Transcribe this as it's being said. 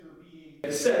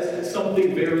it says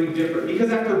something very different.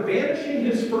 Because after banishing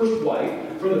his first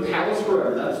wife from the palace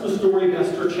forever, that's the story of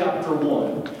Esther chapter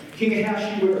 1, King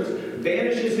Ahasuerus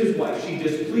banishes his wife. She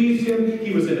displeased him.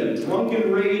 He was in a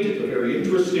drunken rage. It's a very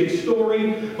interesting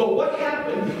story. But what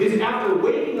happened is after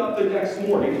waking up the next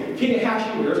morning, King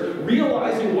Ahasuerus,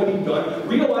 realizing what he'd done,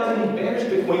 realizing he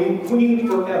banished the queen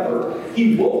forever,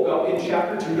 he woke up in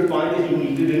chapter 2 to find that he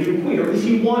needed a new queen, or at least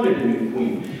he wanted a new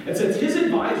queen. And since his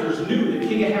advisors knew that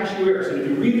King Ahasuerus, and if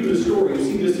you read through the story, you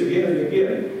see this again and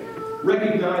again,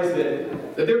 recognized that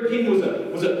their king was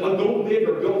a go big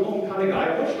or go home kind of guy.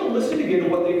 I want you to listen again to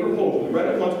what they proposed. We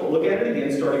read it once, but look at it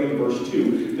again, starting in verse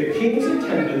 2. The king's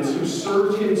attendants who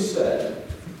served him said,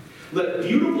 "Let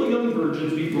beautiful young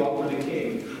virgins be brought for the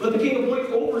king. Let the king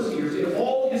appoint overseers in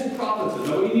all his provinces."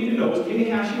 Now what you need to know is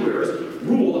King Ahasuerus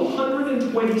ruled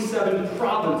 127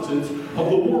 provinces of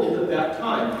the world at that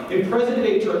time. In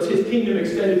present-day terms, his kingdom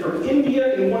extended from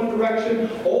India in one direction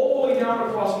all the way down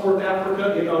across North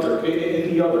Africa in the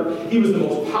other. He was the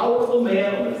most powerful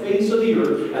man on the face of the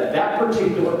earth at that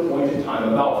particular point in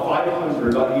time, about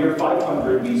the year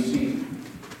 500 BC.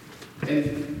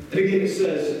 And again it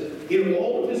says, "In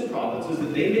all of his provinces,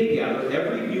 that they may gather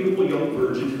every beautiful young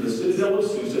virgin to the citadel of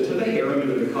Susa, to the harem,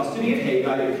 into the custody of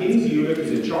Haggai, the king's eunuch,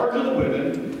 who's in charge of the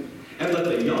women, and let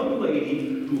the young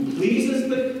lady who pleases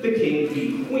the king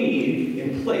be queen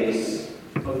in place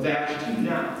of Vashti."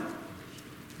 Now,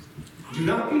 do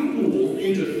not be fooled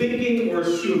into thinking or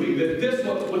assuming that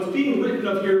what's being written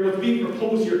up here, what's being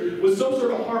proposed here, was some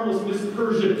sort of harmless Miss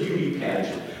Persia beauty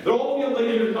pageant. That all the young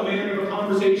ladies would come in and have a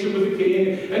conversation with the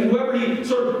king, and whoever he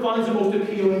sort of finds the most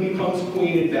appealing becomes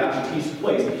queen in Vashti's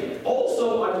place.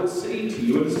 Also, I would say to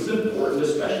you, and this is important,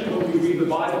 especially when we read the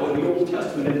Bible in the Old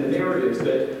Testament and the narratives,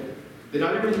 that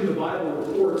not everything the Bible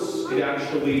reports it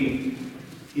actually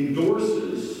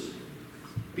endorses.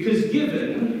 Because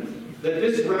given that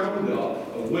this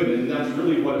roundup of women, that's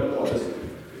really what it was,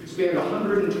 spanned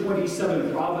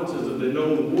 127 provinces of the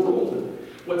known world,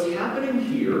 what's happening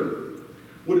here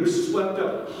would have swept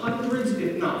up hundreds,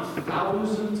 if not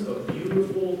thousands, of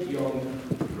beautiful young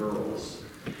girls,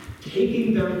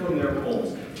 taking them from their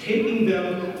homes, taking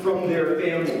them from their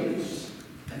families.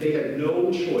 And they had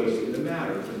no choice in the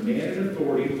matter. If a man in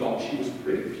authority thought she was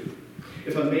pretty,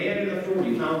 if a man in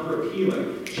authority found her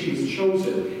appealing, she was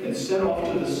chosen and sent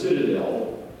off to the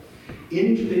citadel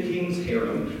into the king's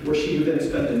harem, where she would then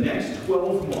spend the next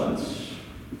 12 months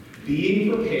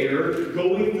being prepared,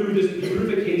 going through this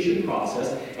beautification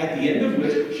process, at the end of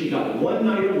which she got one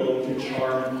night alone to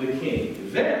charm the king.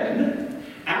 Then,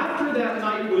 after that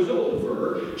night was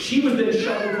over, she was then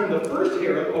shuttled from the first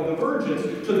harem of the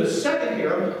virgins to the second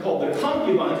harem called the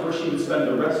concubines, where she would spend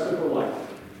the rest of her life.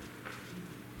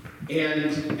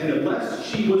 And unless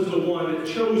she was the one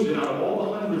chosen out of all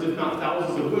the hundreds, if not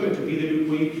thousands of women to be the new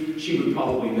queen, she would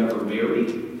probably never marry,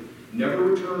 never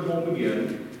return home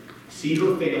again, see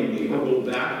her family, or go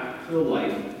back to the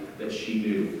life that she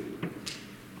knew.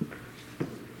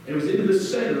 And it was into the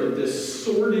center of this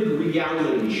sordid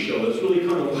reality show, that's really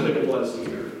kind of what it was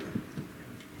here,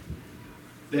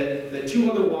 that two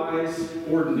otherwise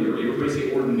ordinary, everybody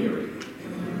say ordinary,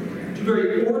 two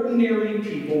very ordinary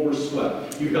people were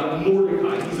swept. You've got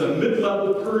Mordecai. He's a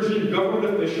mid-level Persian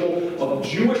government official of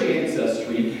Jewish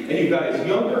ancestry. And you've got his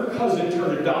younger cousin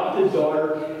turned adopted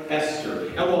daughter, Esther.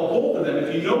 And while both of them,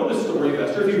 if you know the story of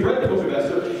Esther, if you've read the book of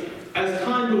Esther, as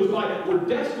time goes by, were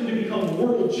destined to become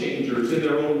world changers in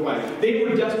their own right. They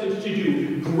were destined to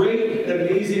do great and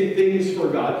amazing things for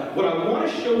God. What I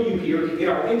want to show you here in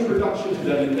our introduction to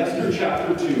them in Esther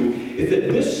chapter 2 is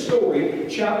that this story,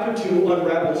 chapter 2,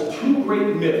 unravels two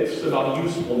great myths about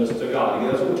usefulness to God.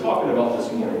 Again, that's what we're talking about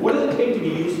this morning. What does it take to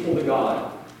be useful to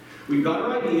God? We've got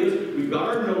our ideas, we've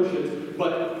got our notions,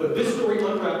 but this story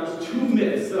unravels two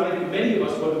myths that I think many of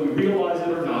us, whether we realize it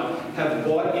or not, have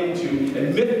bought into.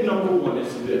 And myth number one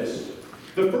is this.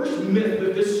 The first myth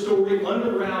that this story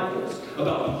unravels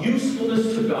about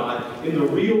usefulness to God in the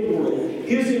real world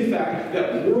is, in fact,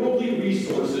 that worldly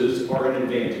resources are an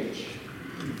advantage.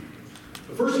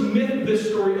 The first myth this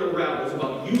story unravels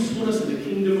about usefulness in the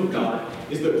kingdom of God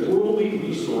is that worldly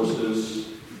resources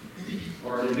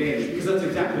are an advantage. Because that's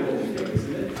exactly what we think,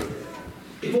 isn't it?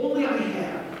 If only I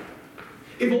had.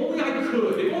 If only I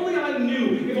could. If only I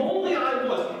knew. If only I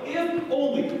was. If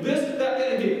only. This, that,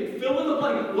 and again. Fill in the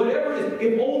blank. Whatever it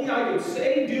is. If only I could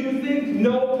say, do, think,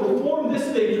 know, perform this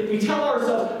thing. We tell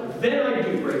ourselves, then I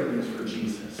do great things for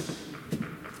Jesus.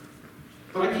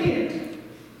 But I can't.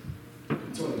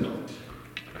 And so I don't.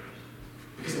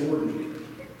 Because I'm ordinary.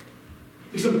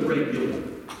 Because I'm regular.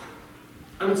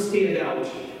 I don't stand out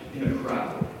in a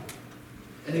crowd.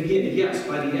 And again, yes,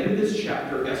 by the end of this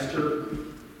chapter, Esther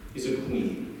is a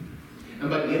queen. And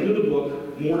by the end of the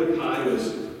book, Mordecai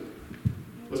was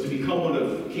to become one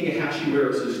of King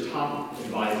Ahasuerus' top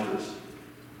advisors.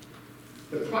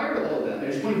 But prior to all of that, and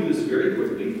I just want to do this very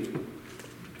quickly,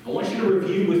 I want you to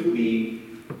review with me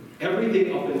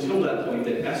everything up until that point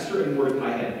that Esther and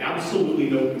Mordecai had absolutely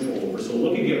no control over. So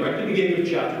look again, right at the beginning of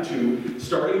chapter 2,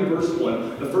 starting in verse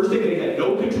 1. The first thing they had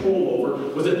no control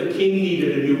over was that the king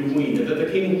needed a new queen, and that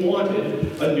the king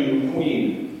wanted a new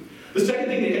queen. The second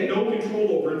thing they had no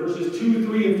control over in verses 2,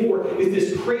 3, and 4 is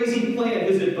this crazy plan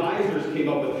his advisors came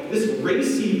up with, this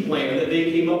racy plan that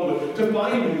they came up with to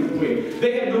find a new queen.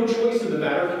 They had no choice in the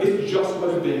matter. It's just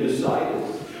what had been decided.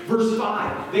 Verse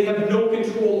 5, they have no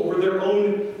control over their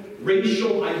own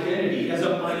racial identity as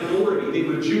a minority. They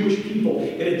were Jewish people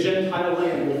in a Gentile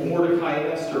land with Mordecai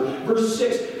and Esther. Verse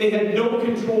 6, they had no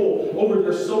control over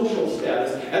their social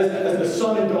status as the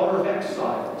son and daughter of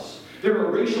exiles. They're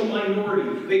a racial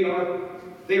minority. They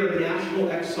are national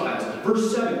exiles.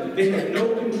 Verse 7, they had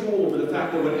no control over the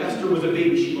fact that when Esther was a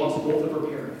baby, she lost both of her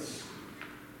parents.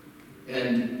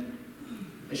 And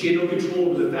she had no control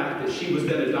over the fact that she was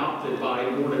then adopted by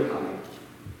Mordecai.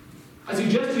 I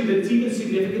suggest to you that it's even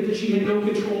significant that she had no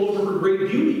control over her great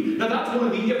beauty. Now that's one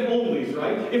of the if-onlys,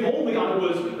 right? If only I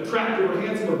was attractive or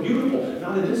handsome or beautiful.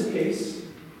 Not in this case.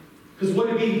 Because what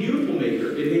did being beautiful make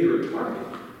her? It made her a target.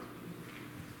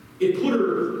 It put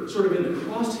her sort of in the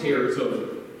crosshairs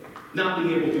of not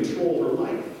being able to control her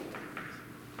life.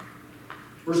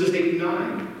 Verses 8 and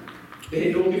 9. They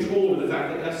had no control over the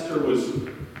fact that Esther was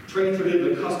transferred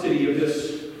into the custody of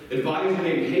this advisor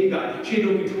named Haggai. She had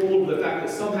no control over the fact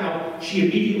that somehow she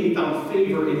immediately found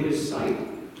favor in his sight.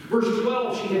 Verse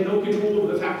 12, she had no control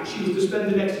over the fact that she was to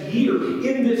spend the next year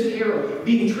in this harem,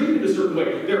 being treated a certain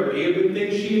way. There may have been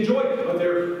things she enjoyed, but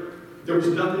there was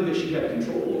nothing that she had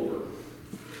control over.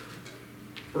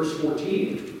 Verse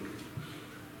 14,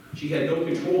 she had no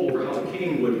control over how the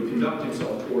king would conduct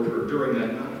himself toward her during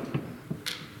that night.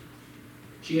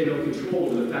 She had no control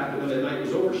over the fact that when that night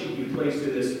was over, she'd be placed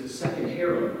in this second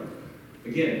harem.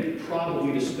 Again,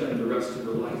 probably to spend the rest of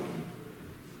her life.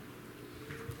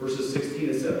 Verses 16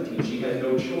 and 17, she had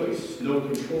no choice, no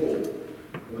control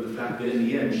over the fact that in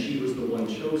the end, she was the one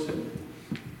chosen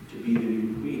to be the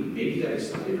new queen. Maybe that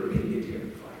excited her, maybe it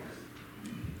terrified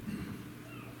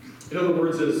her. In other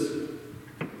words, as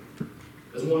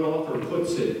one author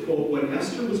puts it, quote, when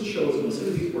Esther was chosen, listen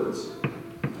to these words.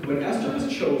 When Esther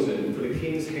was chosen for the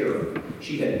king's harem,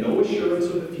 she had no assurance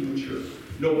of the future,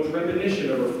 no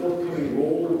premonition of her forthcoming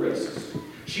role or risks.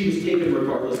 She was taken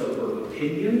regardless of her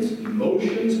opinions,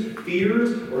 emotions,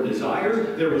 fears, or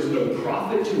desires. There was no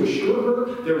prophet to assure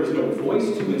her. There was no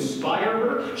voice to inspire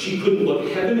her. She couldn't look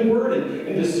heavenward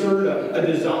and discern a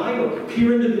design or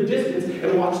peer into the distance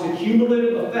and watch the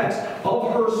cumulative effects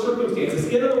of her circumstances.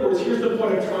 In other words, here's the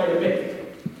point I'm trying to make.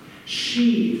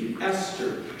 She,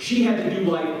 Esther, she had to do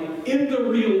life in the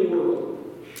real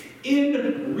world,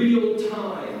 in real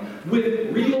time,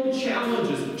 with real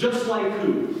challenges, just like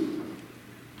who?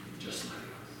 Just like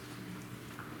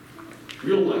us.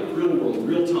 Real life, real world,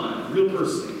 real time, real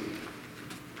person.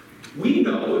 We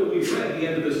know, if we've read the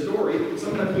end of the story,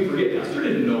 sometimes we forget Esther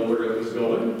didn't know where it was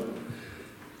going.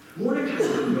 Mordecai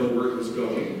didn't know where it was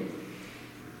going.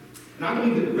 And I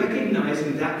believe that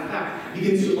recognizing that fact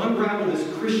begins to unravel this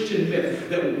Christian myth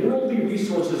that worldly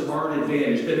resources are an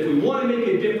advantage, that if we want to make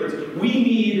a difference, we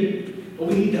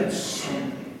need that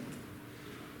something.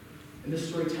 And this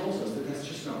story tells us that that's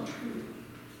just not true.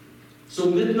 So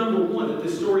myth number one that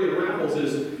this story unravels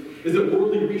is that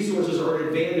worldly resources are an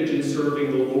advantage in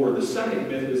serving the Lord. The second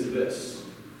myth is this.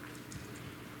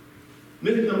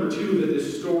 Myth number two that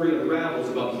this story unravels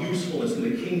about usefulness in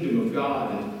the kingdom of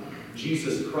God and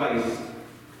Jesus Christ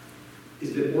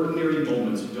is that ordinary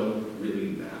moments don't really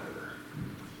matter.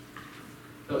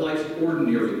 That life's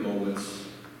ordinary moments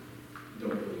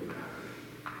don't really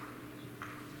matter.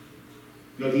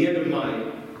 You know, at the end of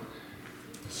my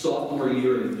sophomore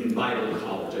year in Bible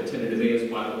college, I attended Emmaus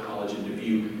Bible College in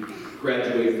Dubuque,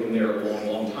 graduated from there a long,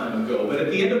 long time ago. But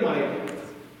at the end of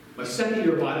my second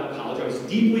year of Bible college, I was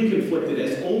deeply conflicted,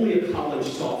 as only a college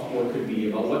sophomore could be,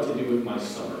 about what to do with my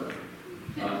summer.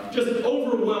 Just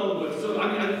overwhelmed with sort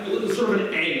of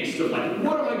an angst of like,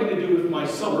 what am I going to do with my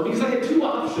summer? Because I had two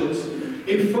options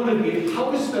in front of me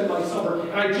how to spend my summer,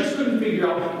 and I just couldn't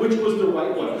figure out which was the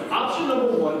right one. Option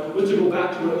number one was to go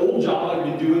back to an old job I'd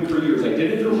been doing for years. I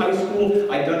did it through high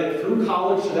school. I'd done it through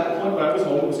college. To that point when I was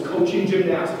home, it was coaching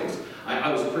gymnastics.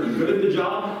 I was pretty good at the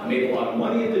job. I made a lot of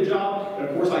money at the job. And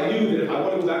of course, I knew that if I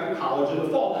wanted to go back to college in the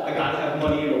fall, I got to have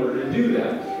money in order to do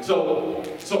that. So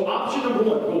option number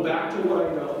one, go back to what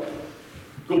I know.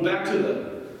 Go back to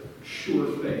the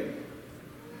sure thing.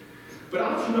 But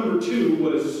option number 2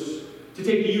 was to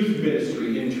take a youth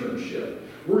ministry internship,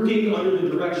 working under the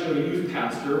direction of a youth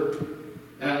pastor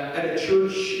at a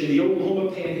church in the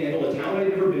Oklahoma Panhandle, a town I'd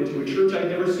never been to, a church I'd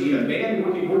never seen, a man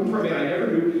working for a man I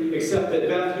never knew, except that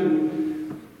Beth,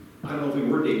 who, I don't know if we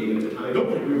were dating at the time, I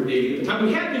don't think we were dating at the time,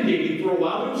 we had been dating for a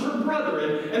while, it was her brother,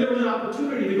 and there was an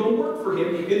opportunity to go work for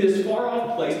him in this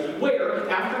far-off place where,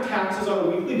 after taxes on a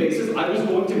weekly basis, I was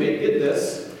going to make, get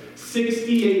this,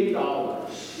 $68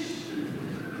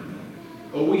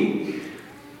 a week.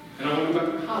 And I want to go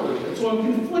back to college, and so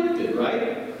I'm conflicted,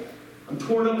 right? I'm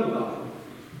torn up about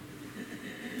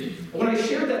it. When I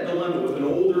shared that dilemma with an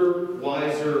older,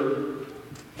 wiser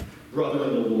brother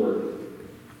in the Lord,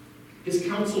 his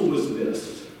counsel was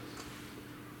this.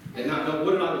 And now,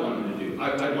 what did I want him to do?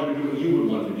 I want to do what you would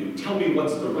want to do. Tell me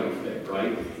what's the right thing,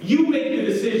 right? You make the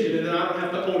decision, and then I don't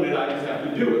have to own it. I just have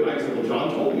to do it. I said, well, John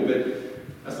told me, but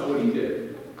that's not what he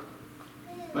did.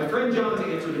 My friend John's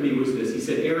answer to me was this. He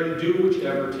said, Aaron, do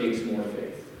whichever takes more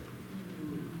faith.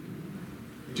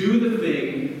 Do the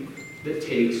thing that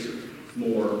takes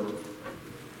more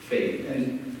faith.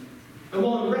 And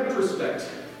while in retrospect,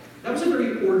 that was a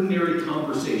very ordinary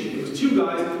conversation. It was 2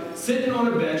 guys sitting on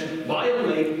a bench by a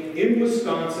lake in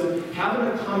Wisconsin having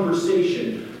a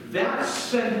conversation. That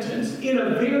sentence, in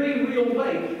a very real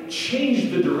way,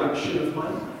 changed the direction of my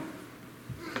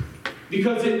life.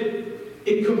 Because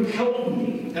it compelled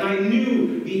me, and I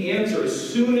knew the answer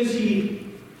as soon as he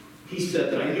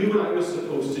said that. I knew what I was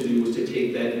supposed to do was to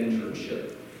take that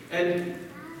internship. And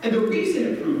the reason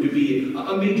it proved to be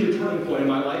a major turning point in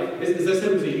my life is, as I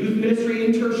said, it was a youth ministry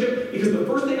internship, because the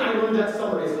first thing I learned that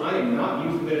summer is I am not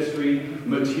youth ministry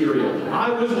material. I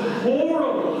was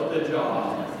horrible at the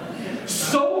job.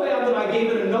 So bad that I gave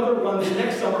it another run the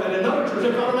next summer at another church.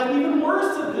 I found I'm even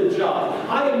worse at the job.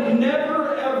 I am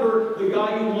never, ever the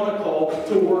guy you want to call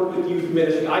to work with youth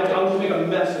ministry. I'll just make a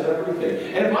mess of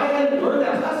everything. And if I hadn't learned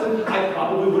that lesson, I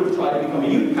probably would have tried to become a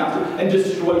youth pastor and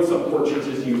destroyed some poor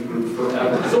church's youth group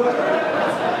forever. So I learned that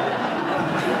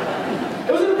lesson.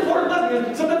 It was an important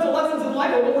lesson. Sometimes the lessons in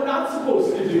life are what we're not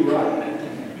supposed to do, right?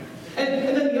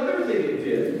 And then the other thing it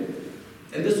did,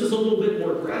 and this was a little bit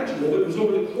more gradual, but it was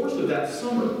over the course of that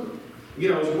summer.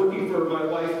 Again, I was working for my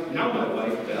wife, now my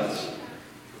wife, Beth's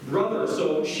brother,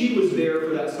 so she was there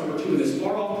for that summer too, in this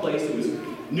far-off place. It was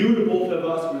new to both of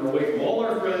us. We were away from all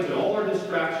our friends and all our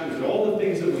distractions and all the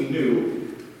things that we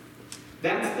knew.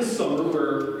 That's the summer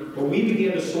where we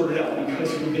began to sort it out,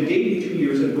 because we've been dating 2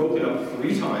 years and broken up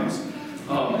 3 times.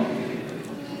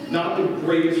 Not the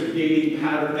greatest dating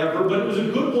pattern ever, but it was a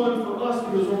good one for us,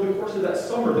 because over the course of that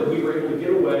summer that we were able to get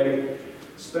away,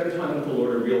 spend time with the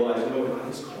Lord, and realize, you know, God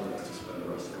is calling us to spend the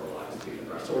rest of our lives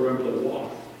together. So I remember the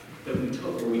walk that we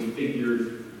took where we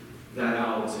figured that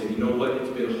out and said, you know what, it's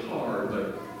been hard,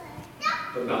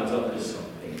 but God's up to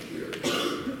something here.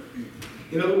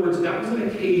 In other words, that was an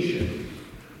occasion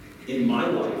in my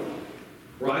life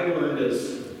where I learned,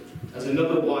 as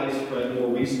another wise friend more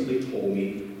recently told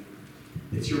me,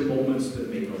 it's your moments that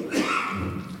make a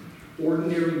life.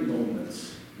 Ordinary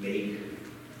moments make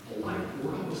a life.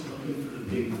 We're always looking for the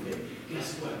big thing.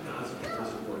 Guess what? God's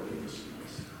always working the small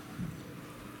stuff.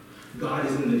 God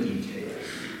is in the details.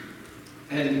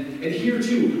 And here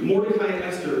too, Mordecai and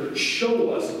Esther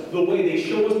show us the way. They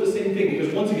show us the same thing,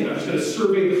 because once again, I'm just going to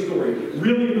survey the story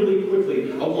really, really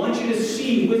quickly. I want you to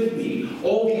see with me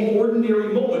all the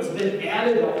ordinary moments that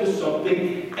added up to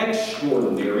something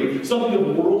extraordinary, something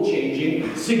of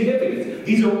world-changing significance.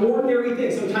 These are ordinary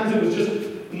things. Sometimes it was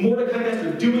just Mordecai and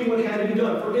Esther doing what had to be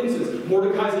done. For instance,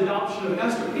 Mordecai's adoption of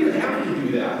Esther. He didn't have to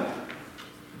do that,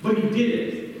 but he did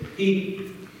it.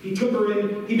 He took her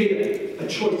in, he made a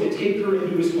choice to take her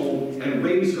into his home and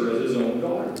raise her as his own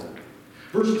daughter.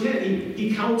 Verse 10,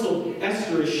 he counseled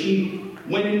Esther as she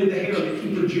went into the harem to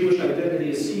keep her Jewish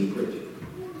identity a secret.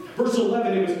 Verse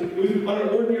 11, it was on an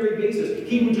ordinary basis.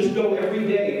 He would just go every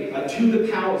day to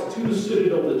the palace, to the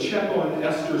citadel, to check on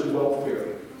Esther's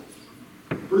welfare.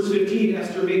 Verse 15,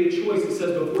 Esther made a choice. It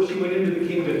says before she went into the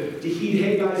king to heed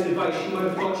Haggai's advice, she might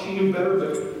have thought she knew better,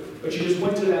 but she just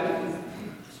went to that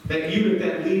eunuch,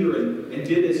 that leader, and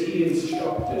did as he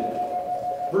instructed.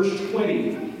 Verse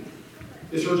 20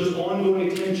 is her just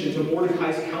ongoing attention to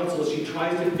Mordecai's counsel as she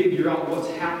tries to figure out what's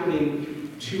happening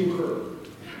to her.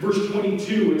 Verse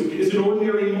 22 is an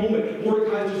ordinary moment.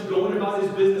 Mordecai's just going about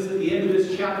his business at the end of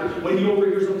this chapter when he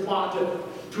overhears a plot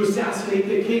to assassinate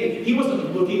the king. He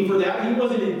wasn't looking for that. He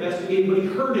wasn't investigating, but he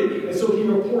heard it, and so he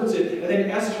reports it. And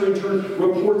then Esther, in turn,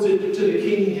 reports it to the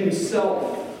king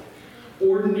himself.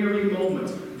 Ordinary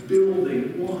moments,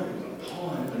 building one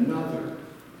upon another.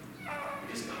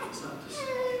 Because God is up to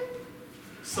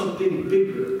something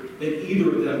bigger than either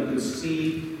of them could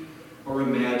see or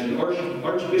imagine.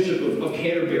 Archbishop of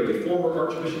Canterbury, former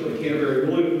Archbishop of Canterbury,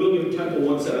 William Temple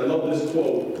once said, I love this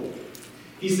quote.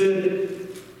 He said,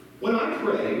 when I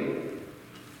pray,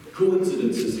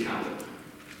 coincidences happen.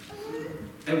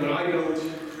 And when I don't,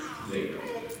 they don't.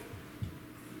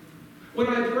 When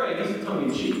I pray, this is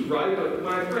tongue-in-cheek, right? But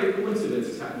when I pray,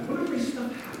 coincidences happen. When I pray,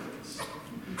 stuff happens.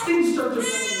 Things start to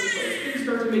fall into place. Things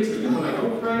start to make sense. And when I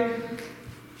don't pray,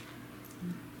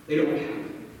 they don't happen.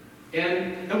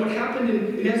 And what happened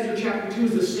in Esther chapter 2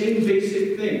 is the same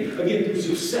basic thing. Again, through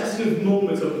successive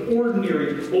moments of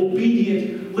ordinary,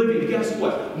 obedient living. Guess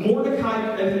what?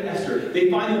 Mordecai and Esther, they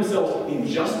find themselves in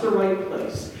just the right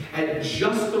place, at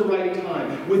just the right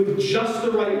time, with just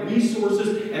the right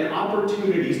resources and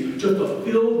opportunities to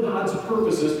fulfill God's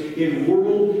purposes in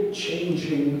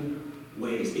world-changing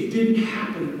ways. It didn't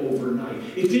happen overnight.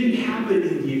 It didn't happen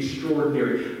in the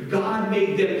extraordinary. God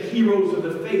made them heroes of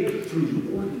the faith through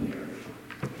the ordinary,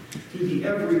 through the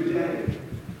everyday,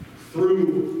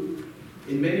 through,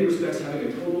 in many respects, having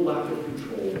a total lack of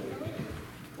control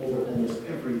over almost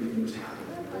everything that was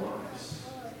happening in their lives.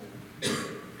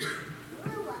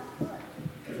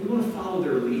 If we want to follow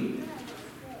their lead,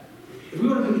 if we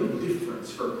want to make a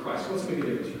difference for Christ, who wants to make a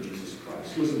difference for Jesus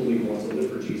Christ? Who is a believer wants to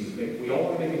live for Jesus? We all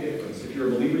want to make a difference. If you're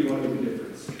a believer, you want to make a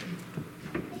difference.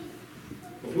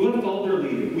 If we want to follow their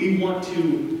lead, if we want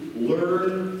to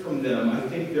learn from them, I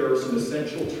think there are some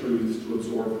essential truths to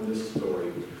absorb from this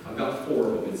story. I've got 4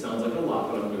 of them. It sounds like a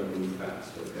lot, but I'm going to move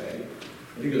fast, okay?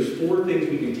 I think there's 4 things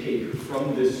we can take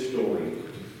from this story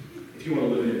if you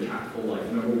want to live an impactful life.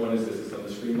 Number 1 is this. It's on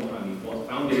the screen behind me.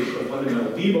 Foundational,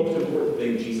 fundamental, the most important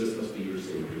thing, Jesus must be your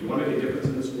Savior. You want to make a difference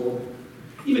in this world?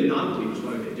 Even non-believers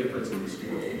want to make a difference in this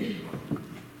world.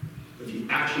 But if you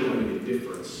actually want to make a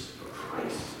difference for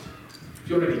Christ, if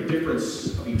you want to make a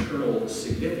difference of eternal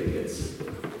significance,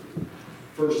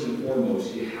 first and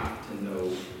foremost, you have to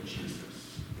know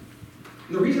Jesus.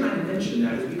 And the reason I mention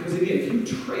that is because, again, if you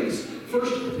trace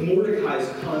first Mordecai's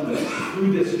conduct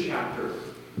through this chapter,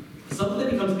 something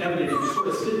that becomes evident if you sort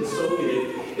of sit and soak in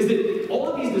it is that all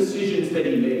of these decisions that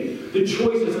he made, the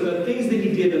choices and the things that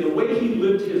he did and the way he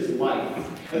lived his life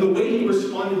and the way he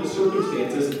responded to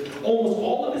circumstances, almost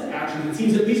all of his actions, it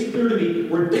seems at least clear to me,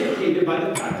 were dictated by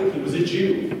the fact that he was a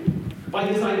Jew. By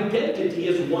his identity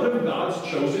as one of God's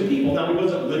chosen people. Now, he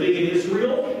wasn't living in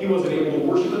Israel. He wasn't able to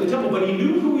worship in the temple, but he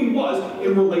knew who he was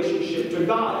in relationship to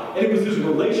God. And it was his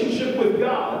relationship with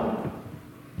God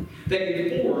that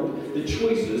informed the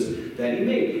choices that he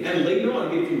made. And later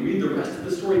on, if you read the rest of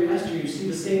the story of Esther, you see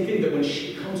the same thing, that when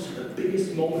she comes to the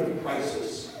biggest moment of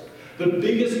crisis, the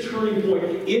biggest turning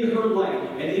point in her life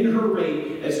and in her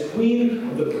reign as queen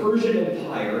of the Persian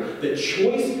Empire, the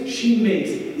choice she makes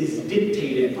is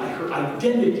dictated by her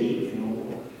identity in the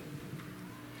Lord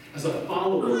as a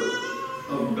follower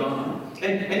of God.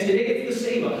 And today it's the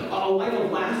same. A life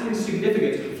of lasting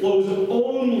significance flows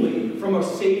only from a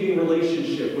saving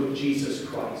relationship with Jesus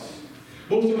Christ.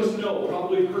 Most of us know,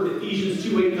 probably have heard Ephesians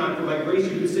 2:8-9, for by grace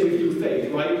you can save through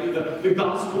faith, right? The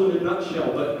gospel in a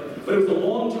nutshell. But it was a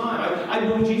long time. I'd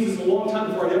known Jesus a long time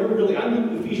before I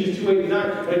knew Ephesians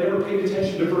 2:8-9, but I never paid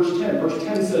attention to verse 10. Verse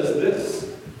 10 says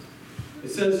this. It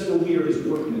says, for we are his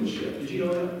workmanship. Did you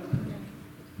know that?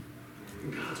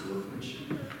 God's workmanship.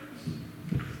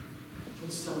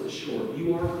 Don't sell it short.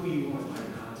 You are who you are by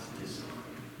God's design.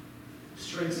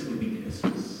 Strengths and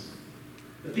weaknesses.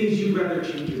 The things you'd rather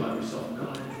change about yourself,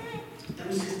 God, that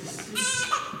was his decision.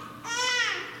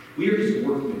 We are his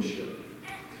workmanship,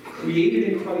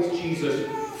 created in Christ Jesus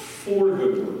for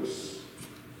good works,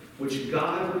 which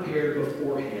God prepared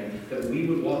beforehand that we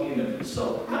would walk in them.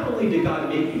 So, not only did God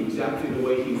make you exactly the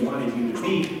way he wanted you to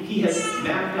be, he has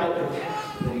mapped out the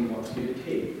path that he wants you to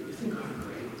take. Isn't God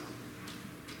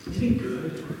great? Isn't he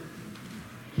good?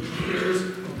 He cares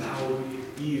about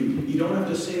you. You don't have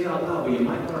to say it out loud, but you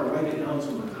might want to write it down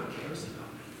so that God cares about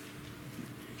it.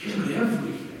 He cares about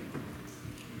everything.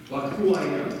 About who I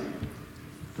am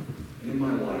and in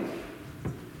my life.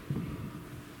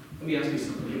 Let me ask you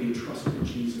something. Have you trusted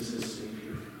Jesus as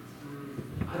Savior?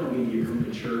 I don't mean you come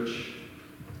to church.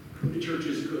 Coming to church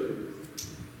is good.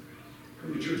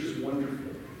 Coming to church is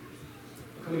wonderful.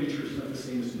 But coming to church is not the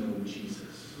same as knowing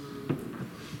Jesus.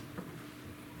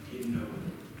 He didn't know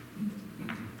him.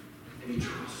 And he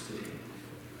trusted him.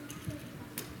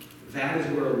 That is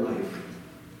where a life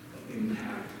of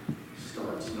impact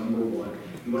starts. Number 1,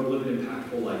 you want to live an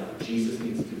impactful life, Jesus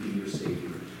needs to be your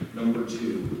Savior. Number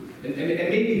 2, and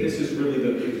maybe this is really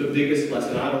the biggest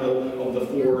lesson, I don't know, of the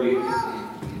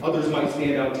 4. Others might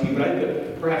stand out to you, but I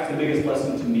think perhaps the biggest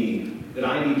lesson to me that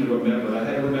I need to remember, I've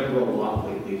had to remember a lot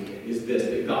lately, is this,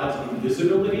 that God's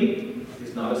invisibility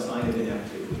is not a sign of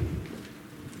inactivity.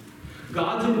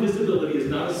 God's invisibility is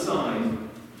not a sign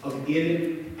of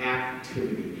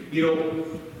inactivity. You know,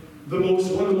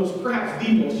 perhaps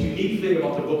the most unique thing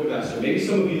about the book of Esther, maybe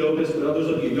some of you know this, but others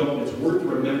of you don't, it's worth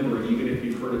remembering even if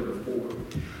you've heard it before.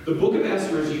 The book of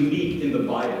Esther is unique in the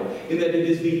Bible, in that it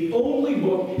is the only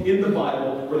book in the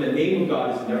Bible where the name of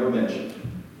God is never mentioned.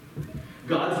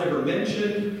 God's never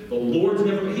mentioned, the Lord's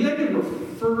never mentioned. He's not even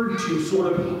referred to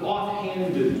sort of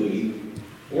offhandedly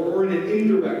or in an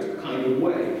indirect kind of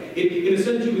way. In a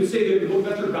sense, you could say that the book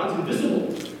of Esther, God's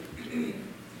invisible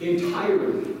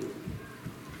entirely.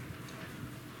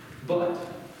 But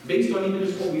based on even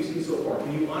just what we've seen so far,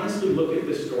 can you honestly look at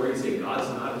this story and say God's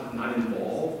not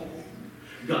involved?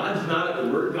 God's not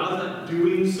at work. God's not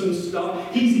doing some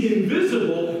stuff. He's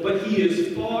invisible, but he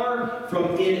is far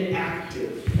from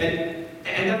inactive. And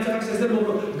that's what I said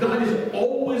before. God is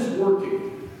always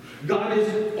working. God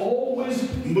is always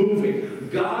moving.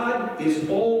 God is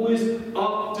always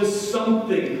up to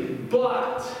something.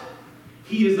 But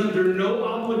he is under no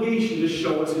obligation to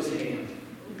show us his hand.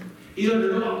 He's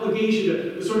under no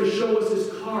obligation to sort of show us his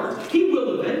cards. He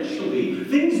will eventually.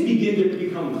 Things begin to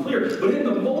become clear. But in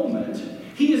the moment,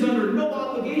 he is under no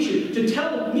obligation to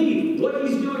tell me what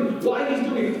he's doing, why he's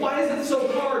doing it. Why is it so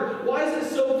hard? Why is it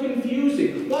so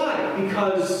confusing? Why?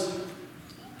 Because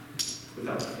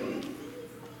without faith,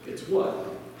 it's what?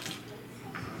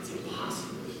 It's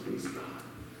impossible to please God.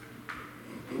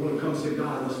 And when it comes to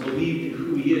God, must believe in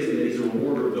who he is and that he's a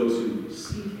rewarder of those who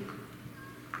seek him.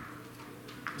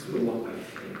 I'm going to walk by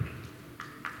faith.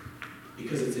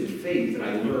 Because it's in faith that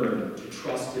I learn to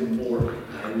trust him more.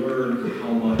 And I learn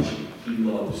how much he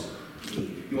loves me.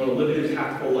 You want to live an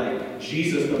impactful life.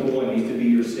 Jesus, number one, needs to be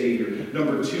your Savior.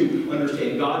 Number two,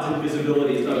 understand God's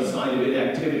invisibility is not a sign of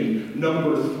inactivity.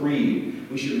 Number three,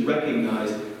 we should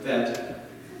recognize that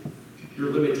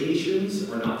your limitations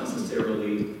are not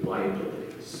necessarily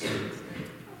liabilities.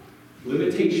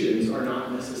 Limitations are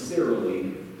not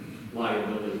necessarily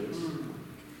liabilities.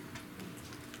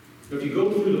 So if you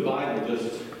go through the Bible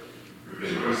just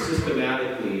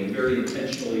systematically and very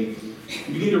intentionally,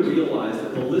 you begin to realize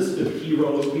that the list of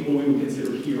heroes, people we would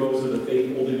consider heroes of the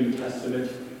faith, Old and New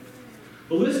Testament,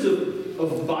 the list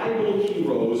of Bible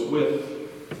heroes with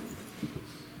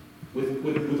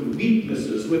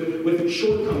weaknesses, with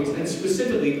shortcomings, and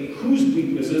specifically whose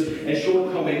weaknesses and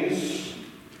shortcomings,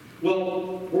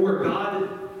 well, were where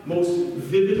God most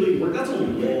vividly worked. That's a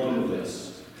long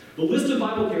list. The list of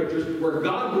Bible characters where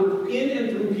God worked in and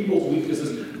through people's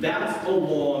weaknesses, that's a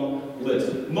long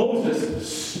list. Moses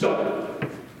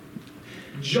stuttered.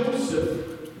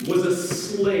 Joseph was a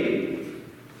slave.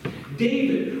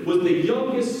 David was the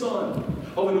youngest son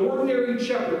of an ordinary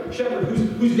shepherd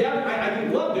whose dad, I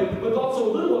think, loved him, but thought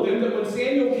so little of him that when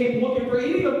Samuel came looking for him,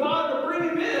 he didn't even bother to bring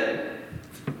him in.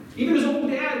 Even his own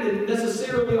dad didn't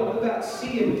necessarily off the bat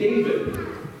see in David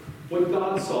what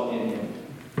God saw in him.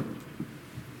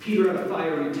 Peter had a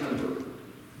fiery temper.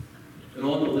 And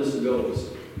on the list goes.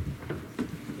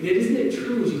 And isn't it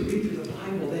true as you read through the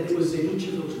Bible that it was in each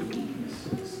of those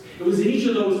weaknesses, it was in each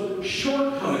of those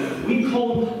shortcomings, we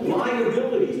call them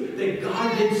liabilities, that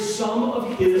God did some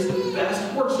of his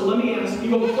best work. So let me ask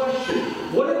you a question.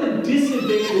 What are the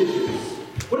disadvantages?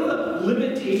 What are the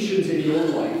limitations in your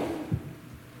life?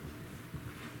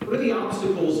 What are the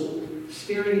obstacles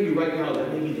staring at you right now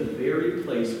that may be the very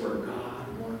place where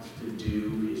God wants to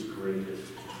do his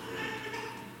greatest?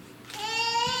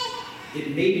 It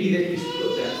may be that he's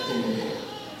put that thing there.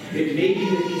 It may be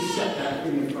that he's set that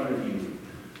thing in front of you.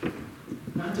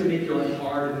 Not to make your life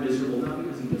hard and miserable, not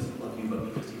because he doesn't love you,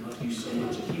 but because he loves you so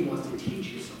much and he wants to teach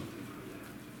you something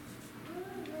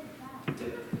from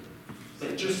that.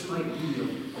 That just might be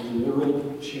a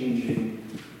world-changing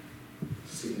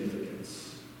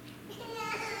significance.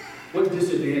 What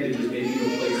disadvantages may be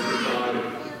the place that God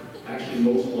actually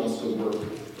most wants to work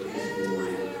for his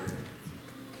glory?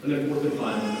 And then fourth and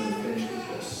final, I'm going to finish with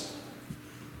this.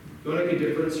 You want to make a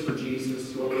difference for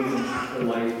Jesus? You want to live an impactful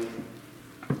life?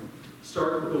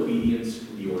 Start with obedience to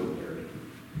the ordinary.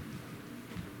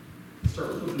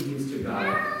 Start with obedience to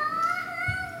God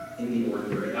in the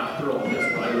ordinary. After all,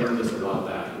 that's what I learned this a while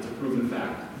back. It's a proven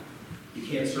fact. You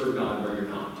can't serve God where you're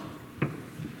not.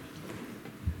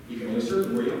 You can only serve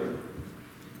him where you are.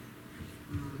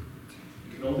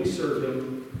 You can only serve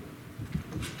him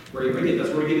where you are.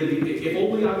 That's where we get to the, if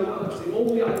only I was, if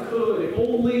only I could, if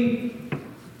only.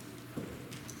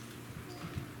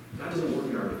 God doesn't work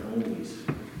in our if onlys.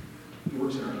 He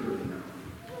works in our here and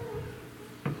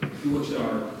now. He works in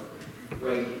our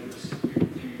right ears.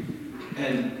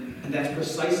 And And that's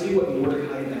precisely what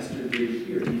Mordecai and Esther did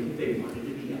here. Do you think they wanted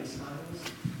to be exiles?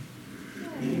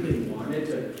 Do you think they wanted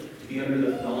to be under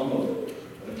the thumb of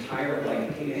a tyrant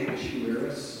like King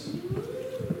Ahasuerus?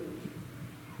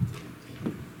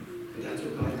 But that's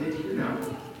what God did here. Now,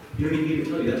 you don't need me to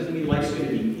tell you, that doesn't mean life's going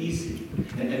to be easy.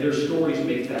 And their stories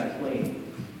make that plain.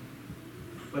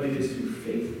 But it is through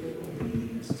faithful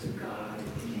obedience to God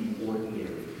in the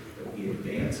ordinary that we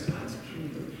advance God's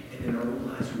kingdom. And in our own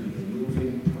lives, we begin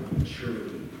moving toward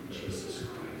maturity in Jesus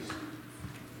Christ.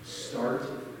 Start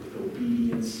with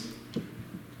obedience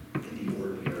in the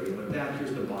ordinary. And with that,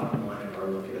 here's the bottom line of our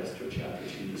look at Esther chapter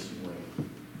 2 this morning.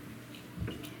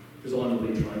 Here's all I'm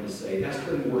really trying to say.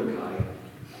 Esther and Mordecai,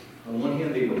 on one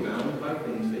hand, they were bound by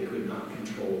things they could not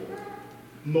control.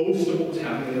 Most of what was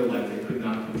happening in their life they could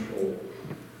not control.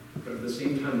 But at the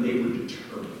same time, they were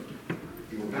determined.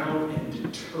 They were bound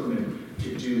and determined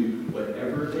to do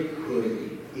whatever they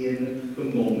could in the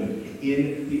moment,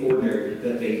 in the ordinary,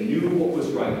 that they knew what was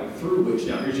right, through which,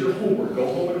 now here's your homework, go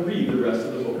home and read the rest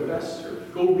of the book of Esther.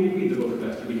 Go reread the book of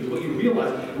Esther, because what you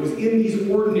realize it was in these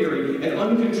ordinary and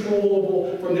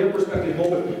uncontrollable, from their perspective,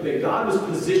 moments that God was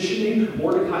positioning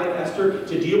Mordecai and Esther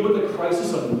to deal with a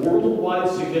crisis of worldwide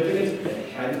significance that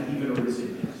hadn't even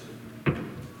arisen yet.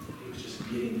 He was just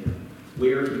getting them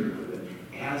where he wanted them,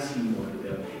 as he wanted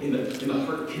them, in the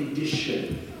heart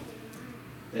condition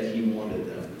that he wanted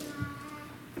them.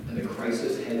 And the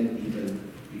crisis hadn't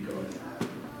even begun.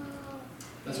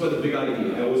 That's why the big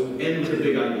idea, I always end with the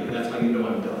big idea. That's how you know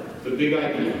I'm done. The big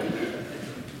idea.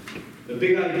 The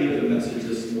big idea of the message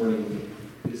this morning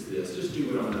is this. Just do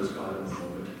what honors God in the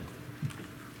moment.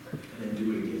 And then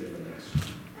do it again in the next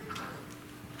one.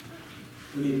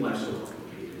 We make life so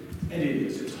complicated. And it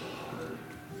is. It's hard.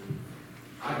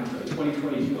 I can tell you,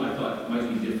 2022, I thought might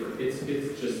be different. It's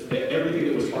just everything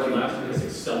that was hard last year has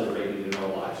accelerated in our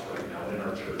lives right now, and in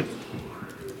our church. It's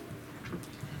hard.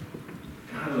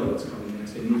 And I don't know what's coming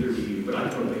next, and neither do you, but I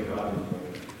don't obey God in the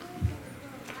moment.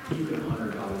 You can honor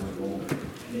God in the moment,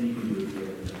 and then you can do it again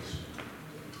in the next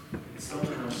one. And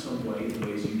somehow, some way, in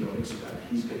ways you don't expect,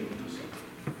 He's going to do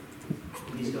something.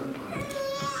 And He's going to honor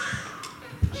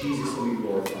us. Jesus will be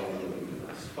glorified and will be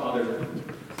blessed. Father,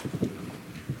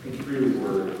 thank you for your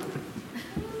word.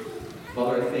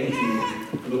 Father, I thank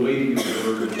you for the way that your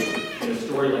word in a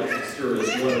story like Esther is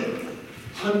one of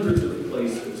hundreds of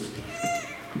places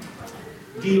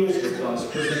deals with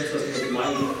us, presents us with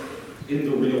life in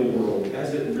the real world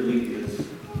as it really is.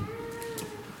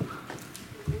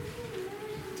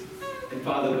 And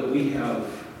Father, that we have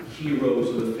heroes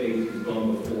of the faith who've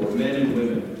gone before, men and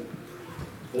women,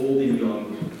 old and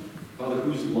young, Father,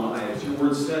 whose lives, your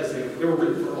word says, they were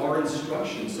written for our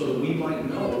instruction so that we might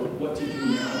know what to do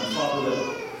now. And Father,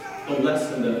 the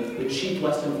lesson, the chief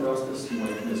lesson for us this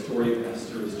morning in the story of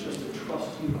Esther is just to trust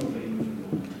you and obey you.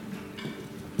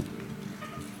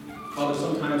 Father,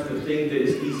 sometimes the thing that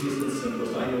is easiest and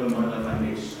simplest, I know in my life I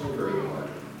make so very hard.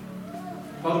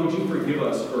 Father, would you forgive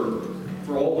us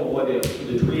for all the what ifs,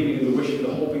 the dreaming and the wishing,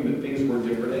 the hoping that things were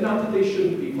different. And not that they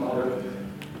shouldn't be, Father.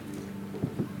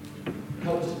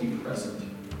 Help us to be present.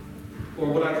 Or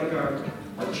what I think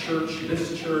our church,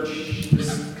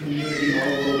 this community, our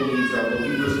world needs are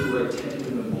believers who are attentive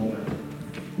in the moment.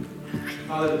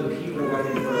 Father, the people right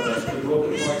in front of us, the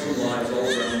broken hearts and lives all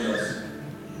around us.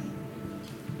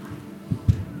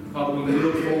 Father, we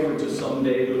look forward to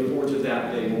someday, we look forward to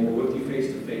that day when we're with you face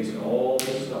to face and all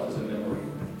this stuff is a memory.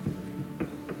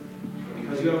 But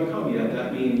because you haven't come yet,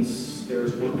 that means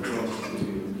there's work for us to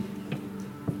do.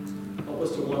 Help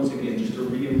us to once again just to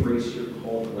re-embrace your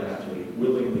call gladly,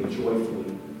 willingly,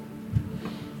 joyfully,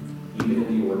 even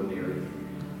in the ordinary.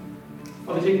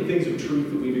 Father, take the things of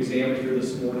truth that we've examined here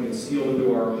this morning and seal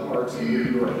into our hearts and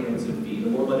into our hands and feet.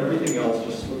 And Lord, let everything else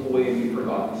just slip away and be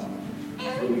forgotten.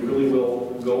 So we really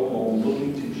will go home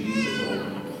looking to Jesus alone.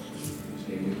 In whose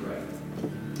name we pray.